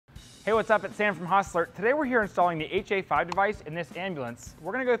Hey, what's up? It's Sam from HAAS Alert. Today we're here installing the HA-5 device in this ambulance.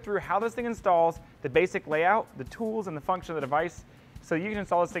 We're going to go through how this thing installs, the basic layout, the tools, and the function of the device, so you can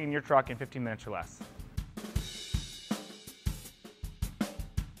install this thing in your truck in 15 minutes or less.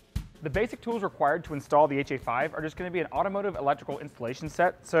 The basic tools required to install the HA-5 are just going to be an automotive electrical installation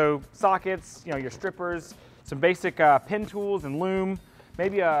set. So sockets, your strippers, some basic pin tools and loom,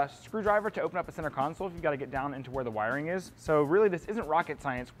 maybe a screwdriver to open up a center console if you've got to get down into where the wiring is. So really this isn't rocket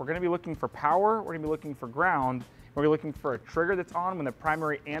science. We're going to be looking for power, we're going to be looking for ground, we're going to be looking for a trigger that's on when the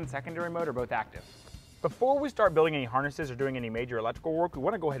primary and secondary mode are both active. Before we start building any harnesses or doing any major electrical work, we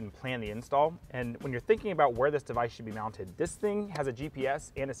want to go ahead and plan the install. And when you're thinking about where this device should be mounted, this thing has a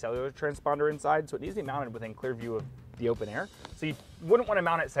GPS and a cellular transponder inside, so it needs to be mounted within clear view of the open air. So you wouldn't want to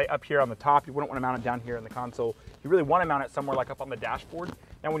mount it, say, up here on the top. You wouldn't want to mount it down here in the console. You really want to mount it somewhere like up on the dashboard.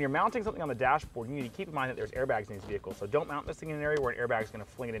 Now, when you're mounting something on the dashboard, you need to keep in mind that there's airbags in these vehicles. So don't mount this thing in an area where an airbag is going to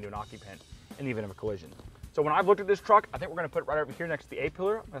fling it into an occupant in the event of a collision. So when I've looked at this truck, I think we're going to put it right over here next to the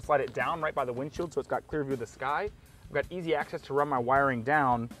A-pillar. I'm going to slide it down right by the windshield so it's got clear view of the sky. I've got easy access to run my wiring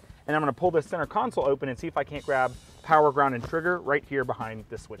down, and I'm going to pull this center console open and see if I can't grab power, ground, and trigger right here behind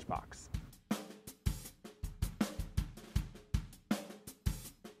this switch box.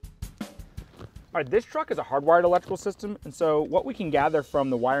 All right, this truck is a hardwired electrical system, and so what we can gather from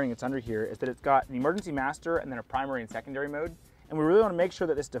the wiring that's under here is that it's got an emergency master and then a primary and secondary mode. And we really want to make sure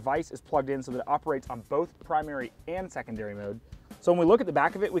that this device is plugged in so that it operates on both primary and secondary mode. So when we look at the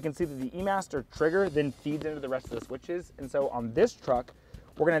back of it, we can see that the E-master trigger then feeds into the rest of the switches. And so on this truck,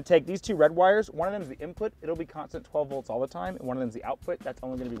 we're going to take these two red wires. One of them is the input. It'll be constant 12 volts all the time. And one of them is the output. That's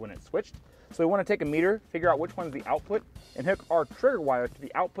only going to be when it's switched. So we want to take a meter, figure out which one's the output, and hook our trigger wire to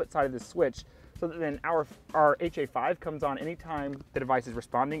the output side of this switch so that then our HA-5 comes on anytime the device is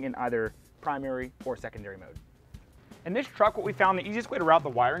responding in either primary or secondary mode. In this truck, what we found, the easiest way to route the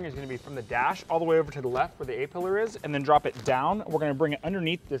wiring is going to be from the dash all the way over to the left where the A-pillar is, and then drop it down. We're going to bring it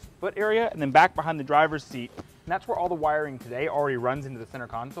underneath this foot area and then back behind the driver's seat. And that's where all the wiring today already runs into the center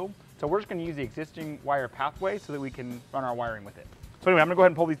console. So we're just going to use the existing wire pathway so that we can run our wiring with it. So anyway, I'm going to go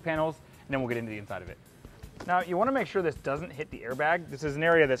ahead and pull these panels, and then we'll get into the inside of it. Now, you want to make sure this doesn't hit the airbag. This is an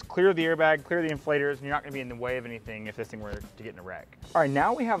area that's clear of the airbag, clear of the inflators, and you're not going to be in the way of anything if this thing were to get in a wreck. All right,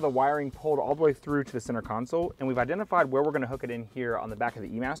 now we have the wiring pulled all the way through to the center console, and we've identified where we're going to hook it in here on the back of the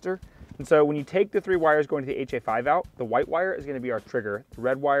E-master. And so when you take the three wires going to the HA-5 out, the white wire is going to be our trigger, the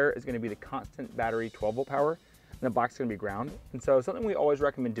red wire is going to be the constant battery 12-volt power, and the black's going to be ground. And so something we always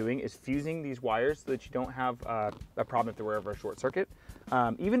recommend doing is fusing these wires so that you don't have a problem if there were ever a short circuit.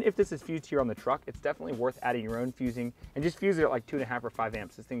 Even if this is fused here on the truck, it's definitely worth adding your own fusing and just fuse it at like 2.5 or 5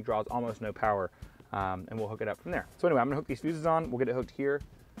 amps. This thing draws almost no power, and we'll hook it up from there. So anyway, I'm gonna hook these fuses on, we'll get it hooked here,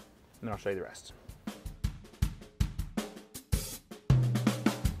 and then I'll show you the rest.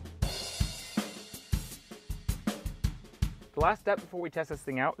 The last step before we test this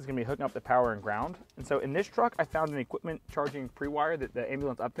thing out is going to be hooking up the power and ground. And so in this truck, I found an equipment charging pre-wire that the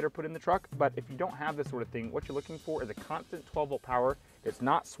ambulance upfitter put in the truck. But if you don't have this sort of thing, what you're looking for is a constant 12-volt power. It's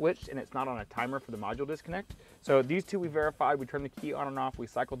not switched and it's not on a timer for the module disconnect. So these two we verified, we turned the key on and off, we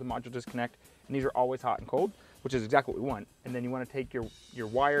cycled the module disconnect, and these are always hot and cold, which is exactly what we want. And then you want to take your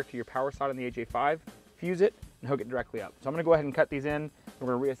wire to your power side on the HA-5, fuse it, and hook it directly up. So I'm going to go ahead and cut these in. We're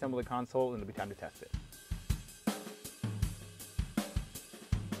going to reassemble the console, and it'll be time to test it.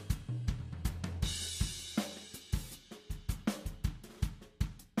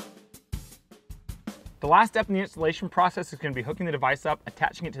 The last step in the installation process is going to be hooking the device up,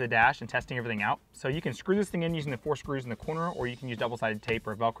 attaching it to the dash, and testing everything out. So you can screw this thing in using the 4 screws in the corner, or you can use double-sided tape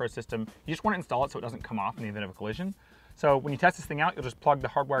or a Velcro system. You just want to install it so it doesn't come off in the event of a collision. So when you test this thing out, you'll just plug the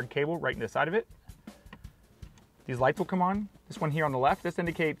hardwired cable right into the side of it. These lights will come on. This one here on the left, this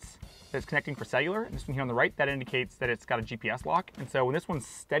indicates that it's connecting for cellular. And this one here on the right, that indicates that it's got a GPS lock. And so when this one's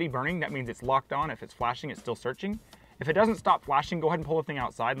steady burning, that means it's locked on. If it's flashing, it's still searching. If it doesn't stop flashing, go ahead and pull the thing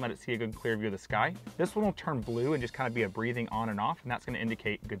outside and let it see a good clear view of the sky. This one will turn blue and just kind of be a breathing on and off, and that's going to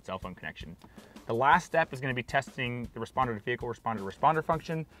indicate good cell phone connection. The last step is going to be testing the responder to vehicle, responder to responder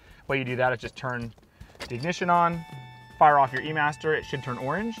function. The way you do that is just turn the ignition on, fire off your E-master, it should turn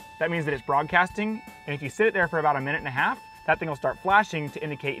orange. That means that it's broadcasting, and if you sit it there for about 1.5 minutes, that thing will start flashing to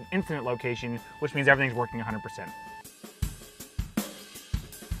indicate an incident location, which means everything's working 100%.